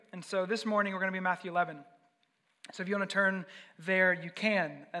And so this morning we're going to be in Matthew 11. So if you want to turn there, you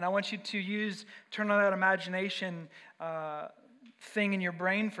can. And I want you to turn on that imagination thing in your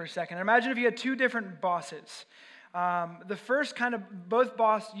brain for a second. Imagine if you had two different bosses. The first both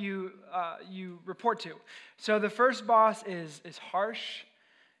boss you report to. So the first boss is harsh,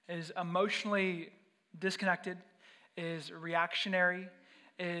 is emotionally disconnected, is reactionary,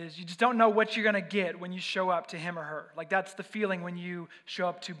 is you just don't know what you're going to get when you show up to him or her. Like that's the feeling when you show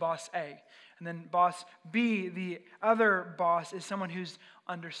up to boss A. And then boss B, the other boss, is someone who's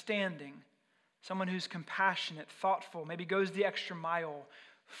understanding, someone who's compassionate, thoughtful, maybe goes the extra mile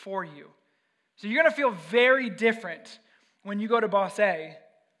for you. So you're going to feel very different when you go to boss A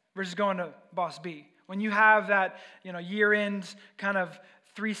versus going to boss B. When you have that, year-end kind of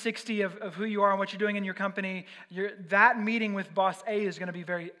 360 of who you are and what you're doing in your company, that meeting with boss A is going to be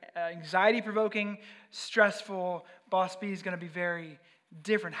very anxiety-provoking, stressful. Boss B is going to be very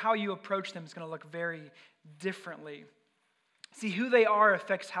different. How you approach them is going to look very differently. See, who they are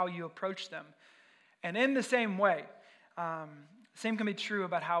affects how you approach them. And in the same way, same can be true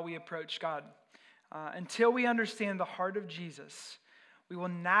about how we approach God. Until we understand the heart of Jesus, we will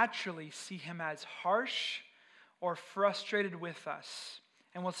naturally see him as harsh or frustrated with us.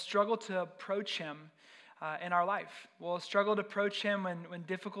 And we'll struggle to approach him in our life. We'll struggle to approach him when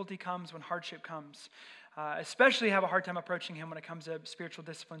difficulty comes, when hardship comes. Especially have a hard time approaching him when it comes to spiritual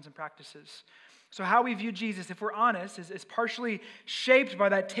disciplines and practices. So how we view Jesus, if we're honest, is partially shaped by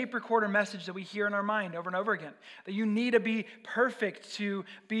that tape recorder message that we hear in our mind over and over again. That you need to be perfect to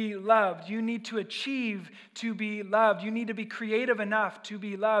be loved. You need to achieve to be loved. You need to be creative enough to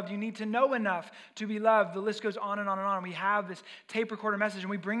be loved. You need to know enough to be loved. The list goes on and on and on. We have this tape recorder message, and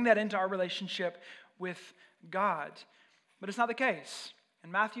we bring that into our relationship with God. But it's not the case.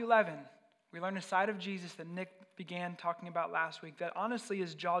 In Matthew 11, we learn a side of Jesus that Nick began talking about last week that honestly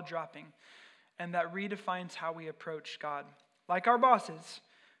is jaw-dropping. And that redefines how we approach God. Like our bosses,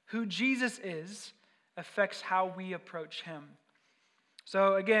 who Jesus is affects how we approach him.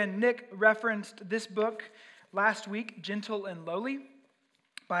 So again, Nick referenced this book last week, Gentle and Lowly,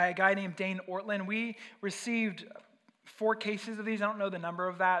 by a guy named Dane Ortlund. We received 4 cases of these. I don't know the number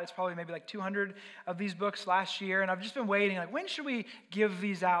of that. It's probably maybe like 200 of these books last year. And I've just been waiting, when should we give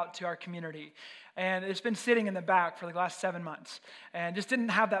these out to our community? And it's been sitting in the back for the last 7 months. And just didn't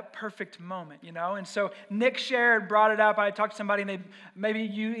have that perfect moment, And so Nick brought it up. I talked to somebody, and maybe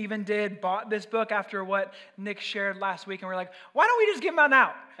you even bought this book after what Nick shared last week. And we're like, why don't we just give them out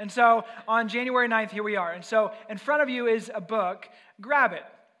now? And so on January 9th, here we are. And so in front of you is a book. Grab it.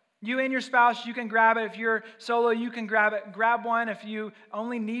 You and your spouse, you can grab it. If you're solo, you can grab it. Grab one. If you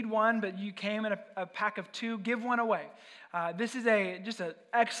only need one, but you came in a pack of 2, give one away. This is just an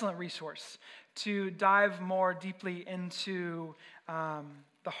excellent resource to dive more deeply into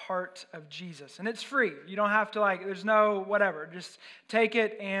the heart of Jesus. And it's free. You don't have to there's no whatever. Just take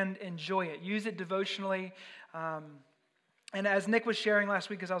it and enjoy it. Use it devotionally. And as Nick was sharing last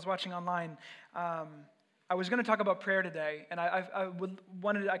week as I was watching online, I was going to talk about prayer today, and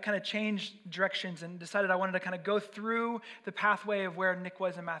I kind of changed directions and decided I wanted to kind of go through the pathway of where Nick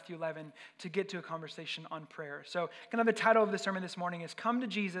was in Matthew 11 to get to a conversation on prayer. So kind of the title of the sermon this morning is Come to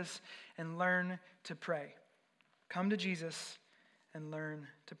Jesus and Learn to Pray. Come to Jesus and learn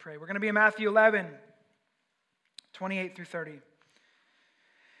to pray. We're going to be in Matthew 11, 28 through 30.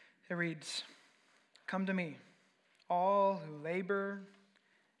 It reads, Come to me, all who labor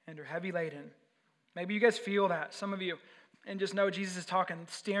and are heavy laden. Maybe you guys feel that, some of you, and just know Jesus is talking,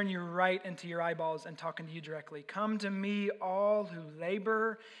 staring you right into your eyeballs and talking to you directly. Come to me, all who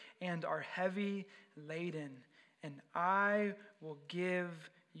labor and are heavy laden, and I will give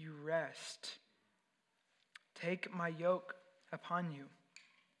you rest. Take my yoke upon you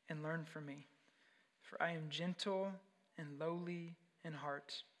and learn from me, for I am gentle and lowly in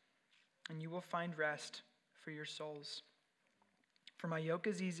heart, and you will find rest for your souls. For my yoke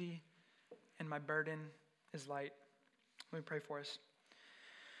is easy, and my burden is light. Let me pray for us.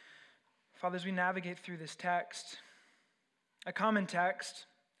 Father, as we navigate through this text, a common text,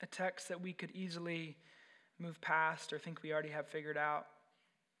 a text that we could easily move past or think we already have figured out,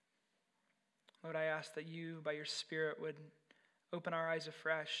 Lord, I ask that you, by your Spirit, would open our eyes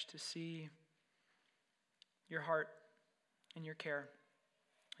afresh to see your heart and your care.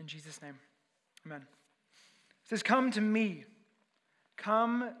 In Jesus' name, amen. It says, come to me.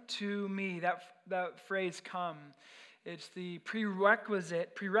 Come to me. That phrase, come, it's the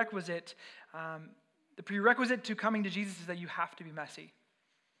prerequisite. The prerequisite to coming to Jesus is that you have to be messy.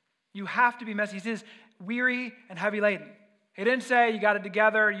 You have to be messy. He says, weary and heavy laden. He didn't say you got it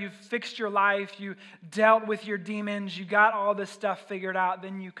together, you've fixed your life, you dealt with your demons, you got all this stuff figured out,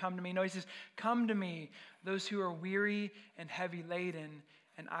 then you come to me. No, he says, come to me, those who are weary and heavy laden,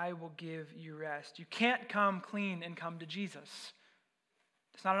 and I will give you rest. You can't come clean and come to Jesus.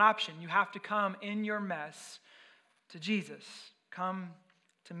 It's not an option. You have to come in your mess to Jesus. Come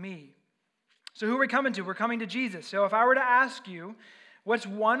to me. So who are we coming to? We're coming to Jesus. So if I were to ask you, what's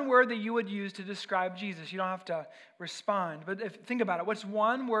one word that you would use to describe Jesus? You don't have to respond, but think about it. What's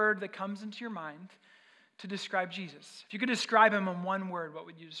one word that comes into your mind to describe Jesus? If you could describe him in one word, what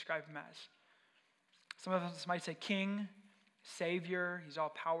would you describe him as? Some of us might say king, savior, he's all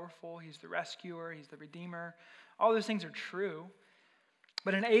powerful, he's the rescuer, he's the redeemer. All those things are true.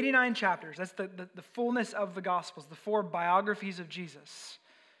 But in 89 chapters, that's the fullness of the Gospels, the 4 biographies of Jesus.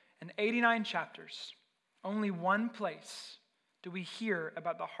 In 89 chapters, only one place do we hear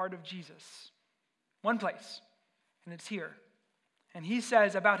about the heart of Jesus. One place, and it's here. And he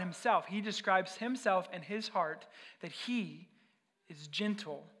says about himself, he describes himself and his heart that he is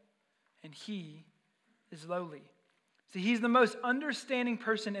gentle and he is lowly. See, he's the most understanding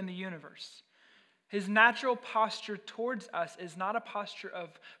person in the universe. His natural posture towards us is not a posture of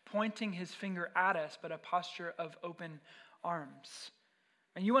pointing his finger at us, but a posture of open arms.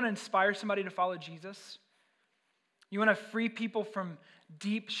 And you want to inspire somebody to follow Jesus? You want to free people from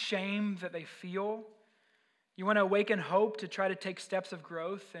deep shame that they feel? You want to awaken hope to try to take steps of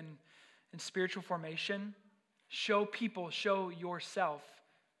growth and spiritual formation? Show yourself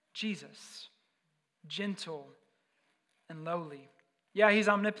Jesus, gentle and lowly. Yeah, he's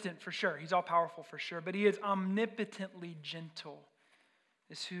omnipotent for sure. He's all powerful for sure, but he is omnipotently gentle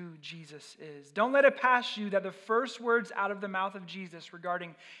is who Jesus is. Don't let it pass you that the first words out of the mouth of Jesus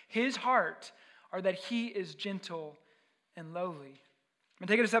regarding his heart are that he is gentle and lowly. And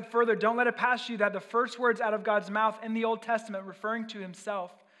take it a step further. Don't let it pass you that the first words out of God's mouth in the Old Testament referring to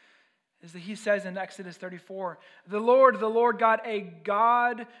himself is that he says in Exodus 34, the Lord God, a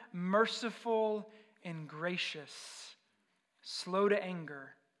God merciful and gracious, slow to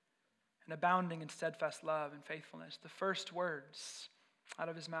anger, and abounding in steadfast love and faithfulness. The first words out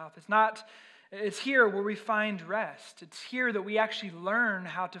of his mouth. It's here where we find rest. It's here that we actually learn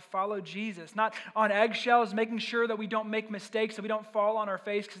how to follow Jesus. Not on eggshells, making sure that we don't make mistakes, that we don't fall on our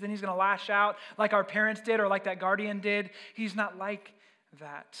face, because then he's going to lash out like our parents did or like that guardian did. He's not like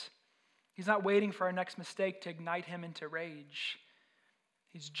that. He's not waiting for our next mistake to ignite him into rage.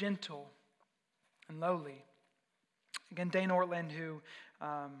 He's gentle and lowly. Again, Dane Ortland, who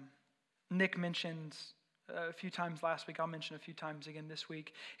Nick mentioned a few times last week, I'll mention a few times again this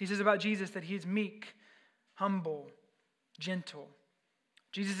week. He says about Jesus that he's meek, humble, gentle.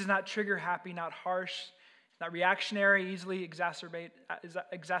 Jesus is not trigger happy, not harsh, not reactionary, easily exacerbated.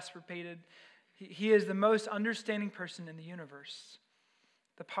 He is the most understanding person in the universe.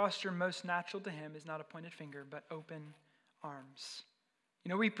 The posture most natural to him is not a pointed finger, but open arms. You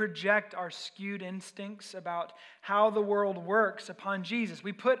know, we project our skewed instincts about how the world works upon Jesus.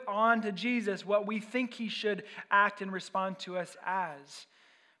 We put on to Jesus what we think he should act and respond to us as.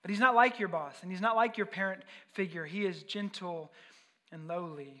 But he's not like your boss, and he's not like your parent figure. He is gentle and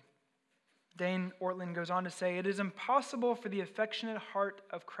lowly. Dane Ortland goes on to say, it is impossible for the affectionate heart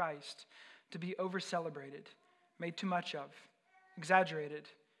of Christ to be over-celebrated, made too much of, exaggerated.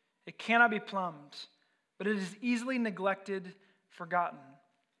 It cannot be plumbed, but it is easily neglected, forgotten.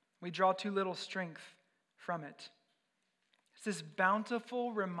 We draw too little strength from it. It's this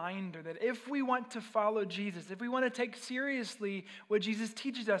bountiful reminder that if we want to follow Jesus, if we want to take seriously what Jesus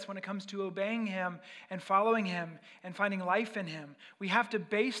teaches us when it comes to obeying him and following him and finding life in him, we have to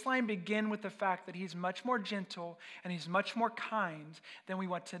baseline begin with the fact that he's much more gentle and he's much more kind than we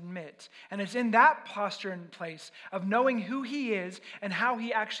want to admit. And it's in that posture and place of knowing who he is and how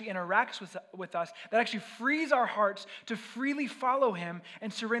he actually interacts with us that actually frees our hearts to freely follow him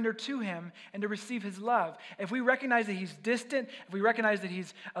and surrender to him and to receive his love. If we recognize that he's distant, if we recognize that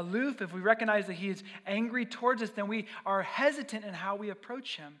he's aloof, if we recognize that he's angry towards us, then we are hesitant in how we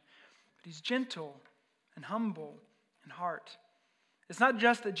approach him. But he's gentle and humble in heart. It's not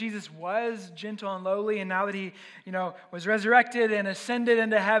just that Jesus was gentle and lowly, and now that he, was resurrected and ascended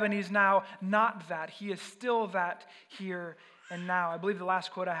into heaven, he's now not that. He is still that here and now. I believe the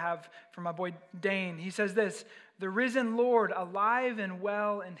last quote I have from my boy Dane, he says this, the risen Lord, alive and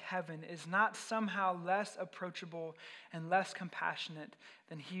well in heaven, is not somehow less approachable and less compassionate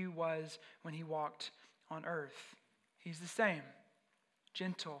than he was when he walked on earth. He's the same,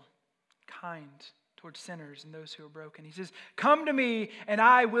 gentle, kind towards sinners and those who are broken. He says, come to me and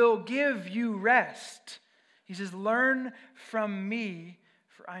I will give you rest. He says, learn from me,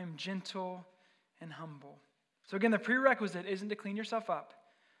 for I am gentle and humble. So again, the prerequisite isn't to clean yourself up,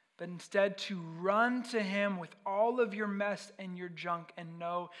 but instead to run to him with all of your mess and your junk and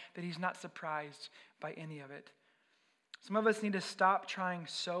know that he's not surprised by any of it. Some of us need to stop trying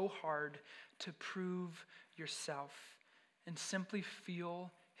so hard to prove yourself and simply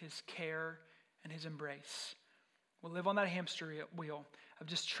feel his care and his embrace. We'll live on that hamster wheel of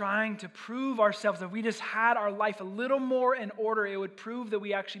just trying to prove ourselves. If we just had our life a little more in order, it would prove that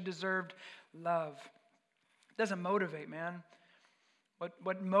we actually deserved love. It doesn't motivate, man.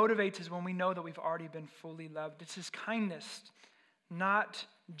 What motivates is when we know that we've already been fully loved. It's his kindness, not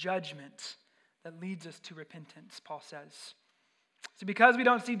judgment, that leads us to repentance, Paul says. So because we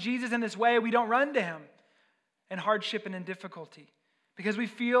don't see Jesus in this way, we don't run to him in hardship and in difficulty. Because we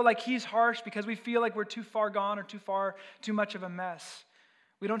feel like he's harsh, because we feel like we're too far gone or too much of a mess.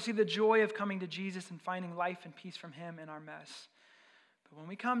 We don't see the joy of coming to Jesus and finding life and peace from him in our mess. But when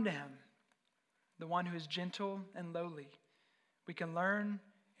we come to him, the one who is gentle and lowly, we can learn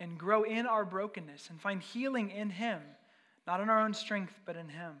and grow in our brokenness and find healing in him, not in our own strength, but in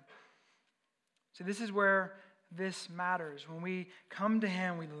him. So this is where this matters. When we come to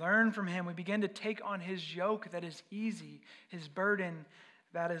him, we learn from him, we begin to take on his yoke that is easy, his burden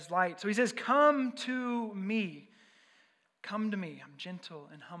that is light. So he says, come to me. Come to me. I'm gentle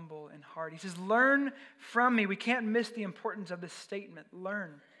and humble in heart. He says, learn from me. We can't miss the importance of this statement.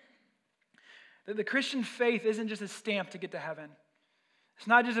 Learn. That the Christian faith isn't just a stamp to get to heaven. It's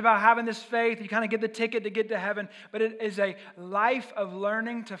not just about having this faith, you kind of get the ticket to get to heaven, but it is a life of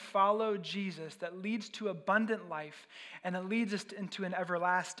learning to follow Jesus that leads to abundant life and that leads us into an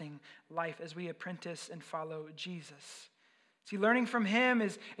everlasting life as we apprentice and follow Jesus. See, learning from him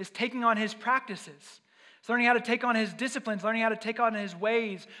is taking on his practices. It's learning how to take on his disciplines, learning how to take on his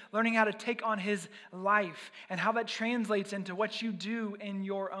ways, learning how to take on his life and how that translates into what you do in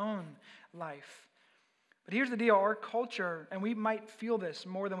your own life. But here's the deal, our culture, and we might feel this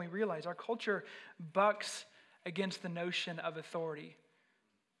more than we realize, our culture bucks against the notion of authority.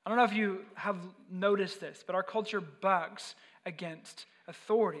 I don't know if you have noticed this, but our culture bucks against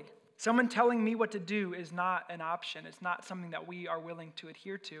authority. Someone telling me what to do is not an option. It's not something that we are willing to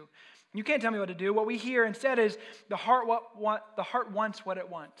adhere to. You can't tell me what to do. What we hear instead is the heart wants what it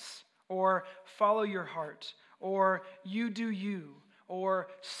wants, or follow your heart, or you do you, or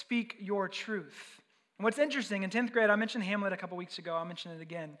speak your truth. And what's interesting, in 10th grade, I mentioned Hamlet a couple weeks ago. I'll mention it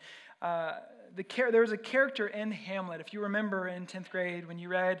again. There was a character in Hamlet. If you remember in 10th grade when you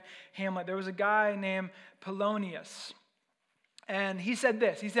read Hamlet, there was a guy named Polonius. And he said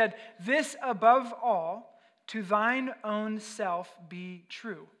this. He said, this above all, to thine own self be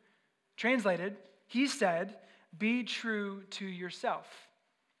true. Translated, he said, be true to yourself.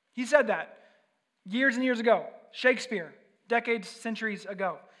 He said that years and years ago. Shakespeare, decades, centuries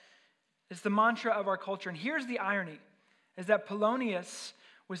ago. It's the mantra of our culture. And here's the irony, is that Polonius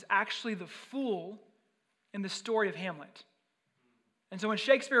was actually the fool in the story of Hamlet. And so when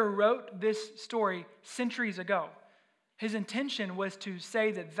Shakespeare wrote this story centuries ago, his intention was to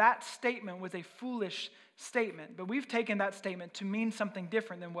say that that statement was a foolish statement. But we've taken that statement to mean something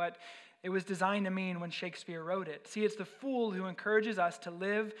different than what it was designed to mean when Shakespeare wrote it. See, it's the fool who encourages us to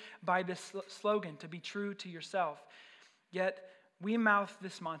live by this slogan, to be true to yourself. Yet, we mouth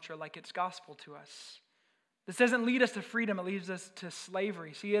this mantra like it's gospel to us. This doesn't lead us to freedom, it leads us to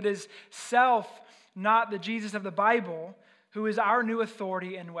slavery. See, it is self, not the Jesus of the Bible, who is our new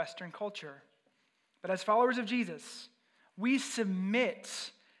authority in Western culture. But as followers of Jesus, we submit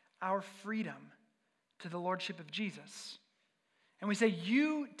our freedom to the lordship of Jesus. And we say,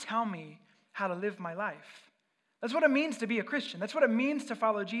 you tell me how to live my life. That's what it means to be a Christian. That's what it means to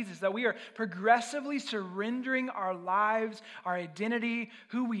follow Jesus, that we are progressively surrendering our lives, our identity,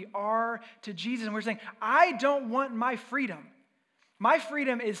 who we are to Jesus. And we're saying, I don't want my freedom. My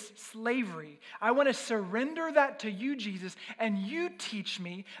freedom is slavery. I want to surrender that to you, Jesus, and you teach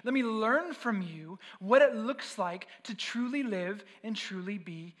me. Let me learn from you what it looks like to truly live and truly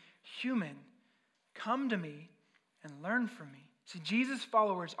be human. Come to me and learn from me. See, Jesus'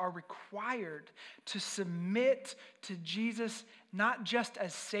 followers are required to submit to Jesus not just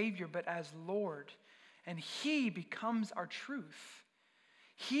as Savior, but as Lord. And he becomes our truth.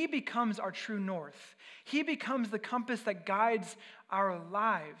 He becomes our true north. He becomes the compass that guides our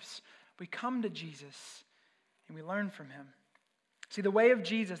lives. We come to Jesus and we learn from him. See, the way of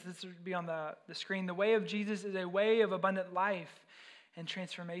Jesus, this will be on the screen, the way of Jesus is a way of abundant life and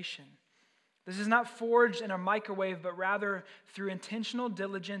transformation. This is not forged in a microwave, but rather through intentional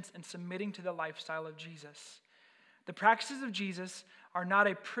diligence and submitting to the lifestyle of Jesus. The practices of Jesus are not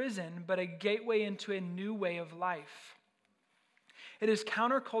a prison, but a gateway into a new way of life. It is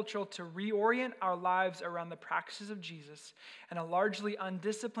countercultural to reorient our lives around the practices of Jesus in a largely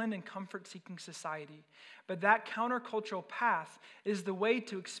undisciplined and comfort-seeking society. But that countercultural path is the way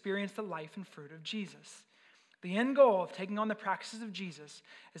to experience the life and fruit of Jesus. The end goal of taking on the practices of Jesus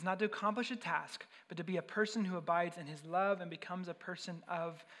is not to accomplish a task, but to be a person who abides in his love and becomes a person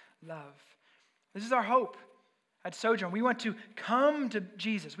of love. This is our hope at Sojourn. We want to come to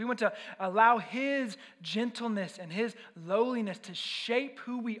Jesus. We want to allow his gentleness and his lowliness to shape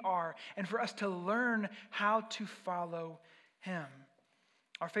who we are and for us to learn how to follow him.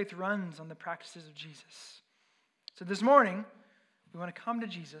 Our faith runs on the practices of Jesus. So this morning, we want to come to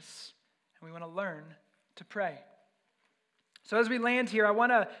Jesus and we want to learn to pray. So as we land here, I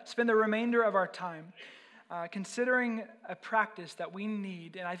want to spend the remainder of our time considering a practice that we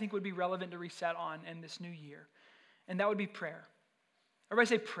need and I think would be relevant to reset on in this new year, and that would be prayer.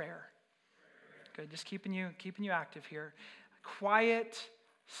 Everybody say prayer. Good, just keeping you active here. Quiet,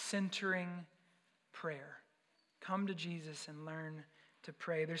 centering prayer. Come to Jesus and learn to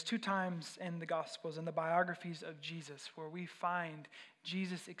pray. There's 2 times in the Gospels, in the biographies of Jesus, where we find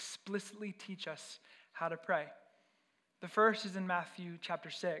Jesus explicitly teach us how to pray. The first is in Matthew chapter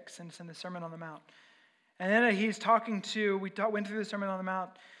 6, and it's in the Sermon on the Mount. And then he's talking to, went through the Sermon on the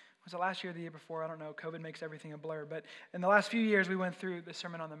Mount, was it last year or the year before? I don't know. COVID makes everything a blur. But in the last few years, we went through the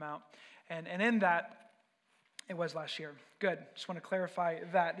Sermon on the Mount. And in that, it was last year. Good. Just want to clarify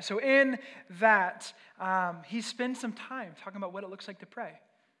that. So in that, he spends some time talking about what it looks like to pray.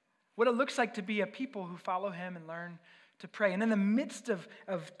 What it looks like to be a people who follow him and learn to pray. And in the midst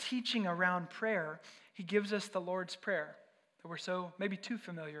of teaching around prayer, he gives us the Lord's Prayer that we're so maybe too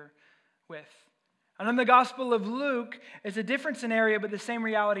familiar with. And in the Gospel of Luke, it's a different scenario, but the same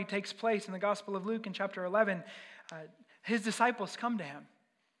reality takes place. In the Gospel of Luke in chapter 11, his disciples come to him.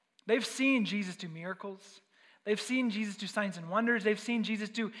 They've seen Jesus do miracles. They've seen Jesus do signs and wonders. They've seen Jesus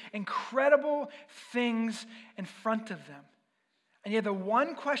do incredible things in front of them. And yet the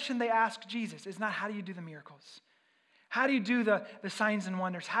one question they ask Jesus is not, how do you do the miracles? How do you do the signs and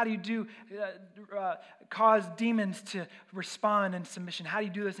wonders? How do you cause demons to respond in submission? How do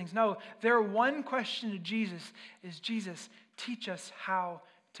you do those things? No, their one question to Jesus is, Jesus, teach us how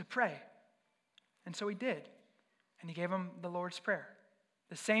to pray. And so he did. And he gave them the Lord's Prayer,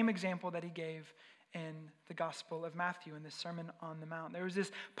 the same example that he gave in the Gospel of Matthew in the Sermon on the Mount. There was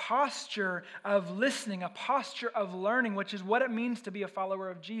this posture of listening, a posture of learning, which is what it means to be a follower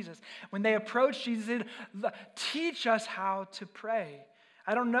of Jesus. When they approached Jesus, they said, teach us how to pray.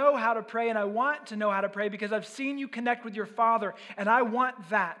 I don't know how to pray, and I want to know how to pray because I've seen you connect with your Father, and I want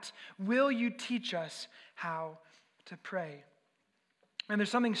that. Will you teach us how to pray? And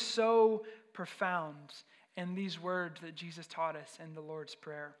there's something so profound in these words that Jesus taught us in the Lord's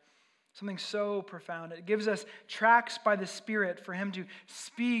Prayer. Something so profound. It gives us tracks by the Spirit for him to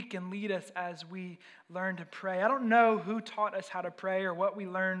speak and lead us as we learn to pray. I don't know who taught us how to pray or what we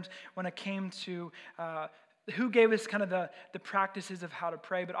learned when it came to who gave us kind of the practices of how to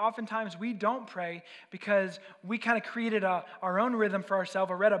pray, but oftentimes we don't pray because we kind of created our own rhythm for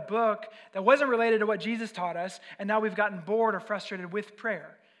ourselves or read a book that wasn't related to what Jesus taught us, and now we've gotten bored or frustrated with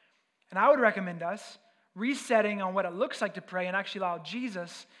prayer. And I would recommend us resetting on what it looks like to pray and actually allow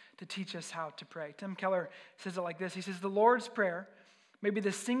Jesus to teach us how to pray. Tim Keller says it like this. He says, the Lord's Prayer may be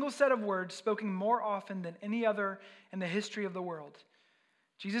the single set of words spoken more often than any other in the history of the world.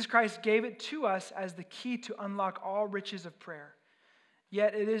 Jesus Christ gave it to us as the key to unlock all riches of prayer.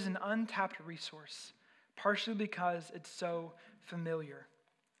 Yet it is an untapped resource, partially because it's so familiar.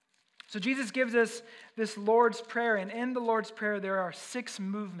 So Jesus gives us this Lord's Prayer, and in the Lord's Prayer there are 6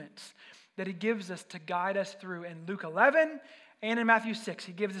 movements that he gives us to guide us through in Luke 11 and in Matthew 6.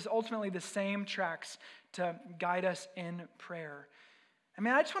 He gives us ultimately the same tracks to guide us in prayer.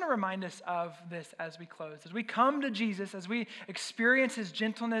 I just want to remind us of this as we close. As we come to Jesus, as we experience his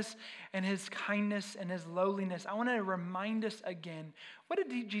gentleness and his kindness and his lowliness, I want to remind us again, what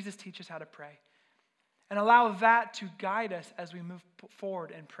did Jesus teach us how to pray? And allow that to guide us as we move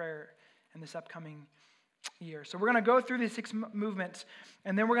forward in prayer in this upcoming year. So we're going to go through these 6 movements,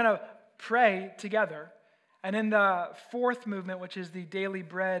 and then we're going to pray together. And in the 4th movement, which is the daily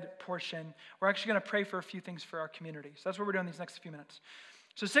bread portion, we're actually going to pray for a few things for our community. So that's what we're doing these next few minutes.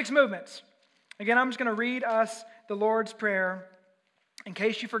 So 6 movements. Again, I'm just going to read us the Lord's Prayer in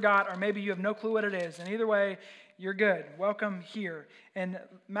case you forgot, or maybe you have no clue what it is. And either way, you're good. Welcome here. In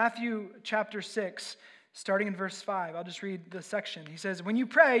Matthew chapter 6, starting in verse 5, I'll just read the section. He says, when you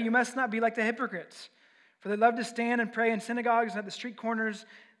pray, you must not be like the hypocrites, for they love to stand and pray in synagogues and at the street corners,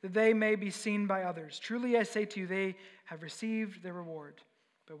 that they may be seen by others. Truly I say to you, they have received their reward.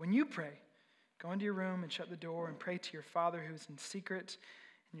 But when you pray, Go into your room and shut the door and pray to your Father who is in secret,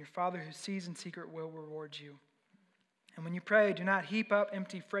 and your Father who sees in secret will reward you. And when you pray, do not heap up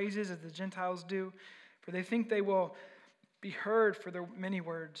empty phrases as the Gentiles do, for they think they will be heard for their many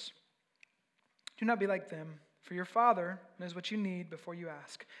words. Do not be like them, for your Father knows what you need before you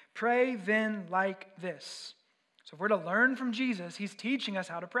ask. Pray then like this. So if we're to learn from Jesus, he's teaching us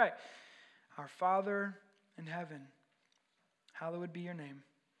how to pray. Our Father in heaven, hallowed be your name.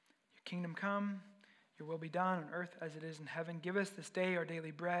 Your kingdom come, your will be done on earth as it is in heaven. Give us this day our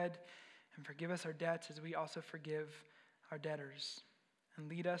daily bread, and forgive us our debts as we also forgive our debtors. And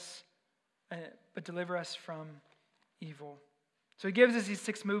lead us, but deliver us from evil. So he gives us these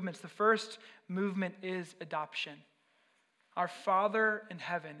 6 movements. The first movement is adoption. Our Father in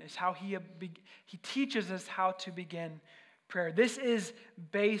heaven is how he teaches us how to begin prayer. This is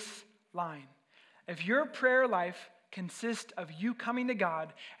baseline. If your prayer life consists of you coming to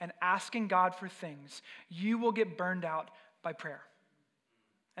God and asking God for things, you will get burned out by prayer.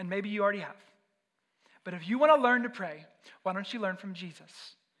 And maybe you already have. But if you want to learn to pray, why don't you learn from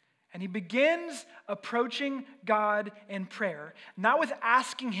Jesus? And he begins approaching God in prayer, not with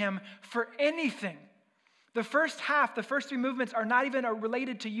asking him for anything. The first half, the first 3 movements are not even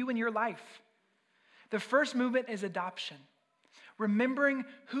related to you and your life. The first movement is adoption, remembering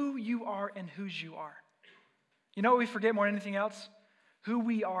who you are and whose you are. You know what we forget more than anything else? Who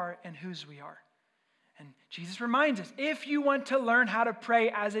we are and whose we are. And Jesus reminds us, if you want to learn how to pray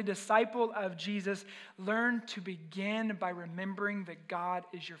as a disciple of Jesus, learn to begin by remembering that God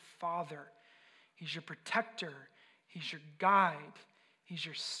is your Father. He's your protector. He's your guide. He's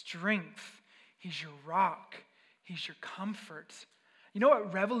your strength. He's your rock. He's your comfort. You know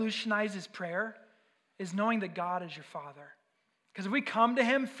what revolutionizes prayer? Is knowing that God is your Father. Because if we come to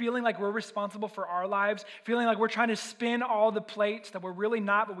him feeling like we're responsible for our lives, feeling like we're trying to spin all the plates that we're really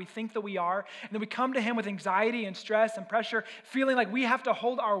not, but we think that we are, and then we come to him with anxiety and stress and pressure, feeling like we have to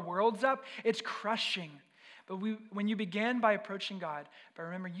hold our worlds up, it's crushing. But when you begin by approaching God, but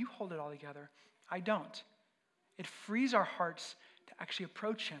remember, you hold it all together. I don't. It frees our hearts to actually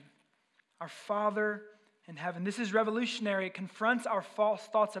approach him. Our Father in heaven. This is revolutionary. It confronts our false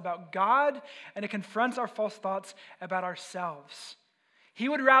thoughts about God, and it confronts our false thoughts about ourselves. He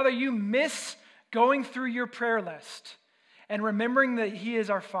would rather you miss going through your prayer list and remembering that he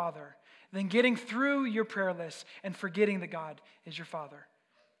is our Father than getting through your prayer list and forgetting that God is your Father.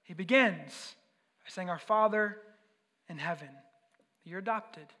 He begins by saying, our Father in heaven. You're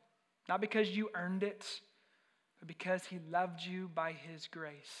adopted, not because you earned it, but because he loved you by his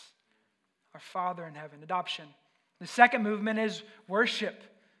grace. Our Father in heaven, adoption. The second movement is worship.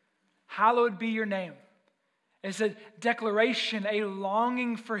 Hallowed be your name. It's a declaration, a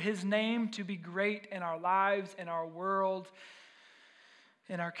longing for his name to be great in our lives, in our world,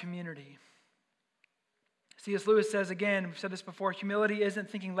 in our community. C.S. Lewis says again, we've said this before, humility isn't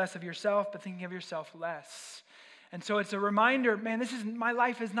thinking less of yourself, but thinking of yourself less. And so it's a reminder, man, my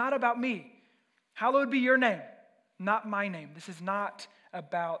life is not about me. Hallowed be your name, not my name. This is not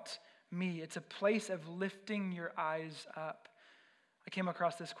about me. It's a place of lifting your eyes up. I came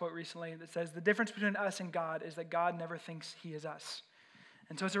across this quote recently that says, the difference between us and God is that God never thinks he is us.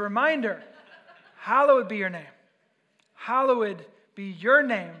 And so it's a reminder, hallowed be your name. Hallowed be your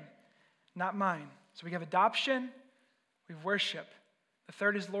name, not mine. So we have adoption, we worship. The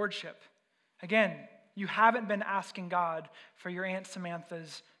third is lordship. Again, you haven't been asking God for your Aunt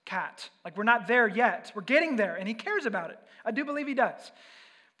Samantha's cat. Like, we're not there yet. We're getting there, and he cares about it. I do believe he does.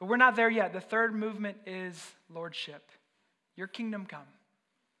 But we're not there yet. The third movement is lordship. Your kingdom come,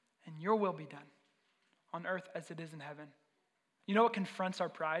 and your will be done on earth as it is in heaven. You know what confronts our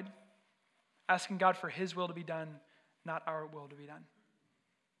pride? Asking God for his will to be done, not our will to be done.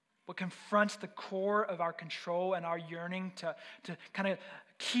 What confronts the core of our control and our yearning to kind of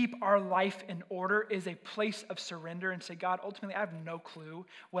keep our life in order is a place of surrender and say, God, ultimately, I have no clue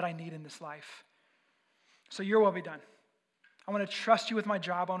what I need in this life. So your will be done. I want to trust you with my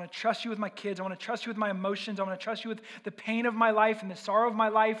job. I want to trust you with my kids. I want to trust you with my emotions. I want to trust you with the pain of my life and the sorrow of my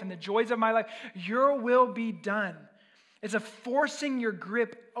life and the joys of my life. Your will be done. It's a forcing your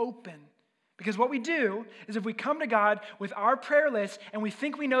grip open. Because what we do is if we come to God with our prayer list and we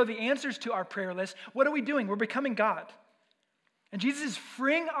think we know the answers to our prayer list, what are we doing? We're becoming God. And Jesus is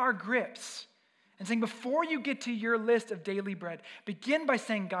freeing our grips and saying, before you get to your list of daily bread, begin by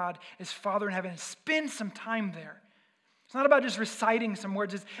saying God is Father in heaven and spend some time there. It's not about just reciting some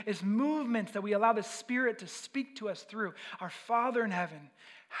words. It's movements that we allow the Spirit to speak to us through. Our Father in heaven,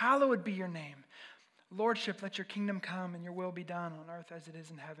 hallowed be your name. Lordship, let your kingdom come and your will be done on earth as it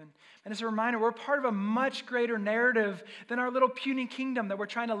is in heaven. And as a reminder, we're part of a much greater narrative than our little puny kingdom that we're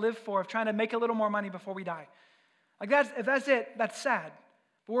trying to live for, of trying to make a little more money before we die. If that's it, that's sad.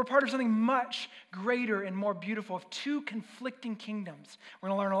 But we're part of something much greater and more beautiful, of two conflicting kingdoms. We're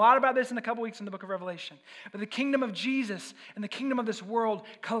going to learn a lot about this in a couple weeks in the book of Revelation. But the kingdom of Jesus and the kingdom of this world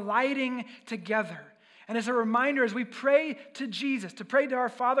colliding together. And as a reminder, as we pray to Jesus, to pray to our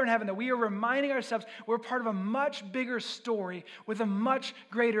Father in heaven, that we are reminding ourselves we're part of a much bigger story with a much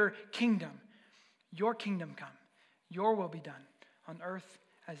greater kingdom. Your kingdom come. Your will be done on earth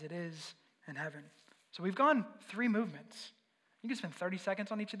as it is in heaven. So we've gone 3 movements. You can spend 30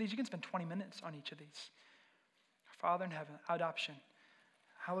 seconds on each of these. You can spend 20 minutes on each of these. Our Father in heaven, adoption.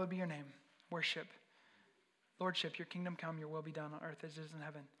 Hallowed be your name. Worship. Lordship, your kingdom come, your will be done on earth as it is in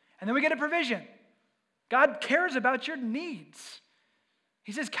heaven. And then we get a provision. God cares about your needs.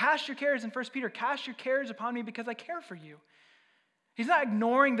 He says, cast your cares in 1 Peter, cast your cares upon me because I care for you. He's not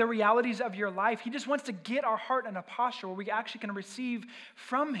ignoring the realities of your life. He just wants to get our heart in a posture where we actually can receive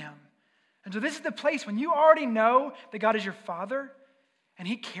from him. And so this is the place when you already know that God is your Father and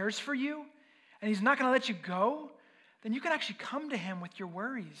he cares for you and he's not going to let you go, then you can actually come to him with your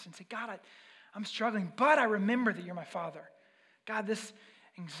worries and say, God, I'm struggling, but I remember that you're my Father. God, this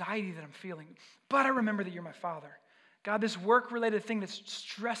anxiety that I'm feeling, but I remember that you're my Father. God, this work-related thing that's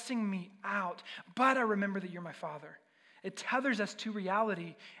stressing me out, but I remember that you're my Father. It tethers us to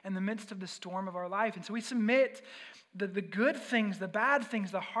reality in the midst of the storm of our life. And so we submit the good things, the bad things,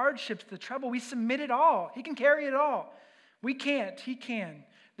 the hardships, the trouble. We submit it all. He can carry it all. We can't. He can.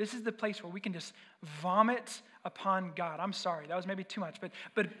 This is the place where we can just vomit upon God. I'm sorry, that was maybe too much,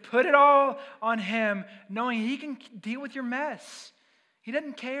 but put it all on him, knowing he can deal with your mess. He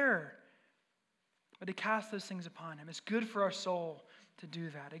doesn't care. But to cast those things upon him. It's good for our soul to do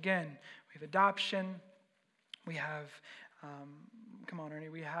that. Again, we have adoption. We have, come on, Ernie,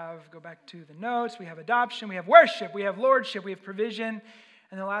 go back to the notes. We have adoption. We have worship. We have lordship. We have provision.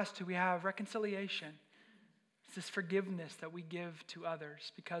 And the last 2, we have reconciliation. It's this forgiveness that we give to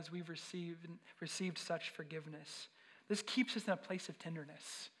others because we've received such forgiveness. This keeps us in a place of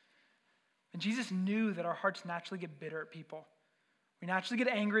tenderness. And Jesus knew that our hearts naturally get bitter at people. We naturally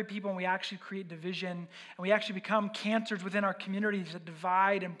get angry at people and we actually create division and we actually become cancers within our communities that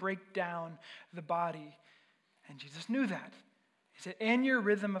divide and break down the body. And Jesus knew that. He said, in your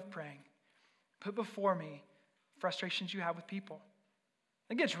rhythm of praying, put before me frustrations you have with people.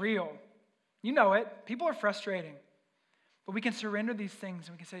 It gets real. You know it. People are frustrating. But we can surrender these things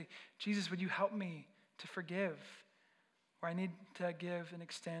and we can say, Jesus, would you help me to forgive? Or I need to give and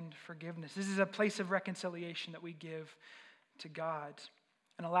extend forgiveness. This is a place of reconciliation that we give to God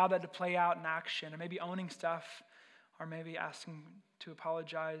and allow that to play out in action, or maybe owning stuff, or maybe asking to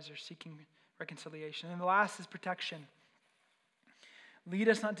apologize or seeking reconciliation. And the last is protection. Lead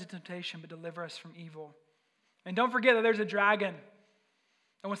us not to temptation, but deliver us from evil. And don't forget that there's a dragon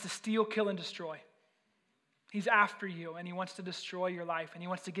that wants to steal, kill, and destroy. He's after you, and he wants to destroy your life, and he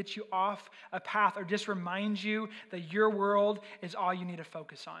wants to get you off a path or just remind you that your world is all you need to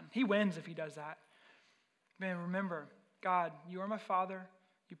focus on. He wins if he does that. Man, remember, God, you are my Father.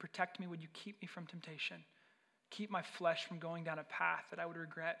 You protect me. Would you keep me from temptation? Keep my flesh from going down a path that I would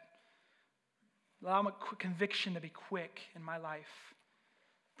regret. Allow my conviction to be quick in my life.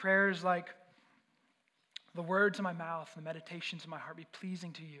 Prayers like, the words of my mouth and the meditations of my heart be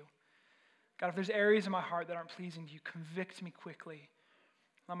pleasing to you. God, if there's areas in my heart that aren't pleasing to you, convict me quickly.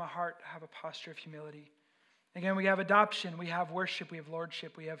 Let my heart have a posture of humility. Again, we have adoption, we have worship, we have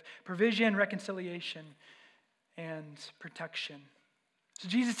lordship, we have provision, reconciliation, and protection. So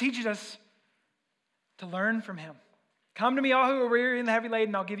Jesus teaches us to learn from him. Come to me, all who are weary and heavy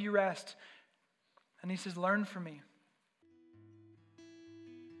laden, I'll give you rest. And he says, learn from me.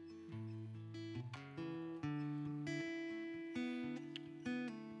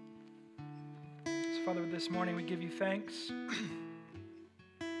 So Father, this morning we give you thanks.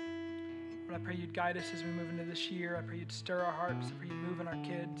 Lord, I pray you'd guide us as we move into this year. I pray you'd stir our hearts. I pray you'd move in our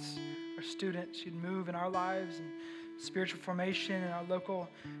kids, our students. You'd move in our lives and spiritual formation in our local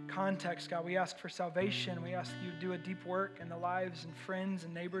context. God, we ask for salvation. We ask that you do a deep work in the lives and friends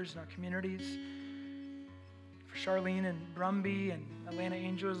and neighbors in our communities. For Charlene and Brumby and Atlanta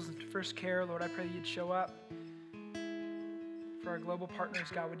Angels and First Care, Lord, I pray that you'd show up. For our global partners,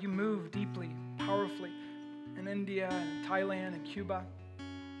 God, would you move deeply, powerfully in India and Thailand and Cuba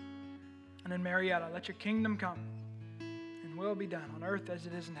and in Marietta. Let your kingdom come and will be done on earth as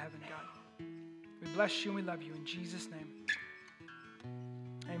it is in heaven, God. We bless you and we love you in Jesus' name.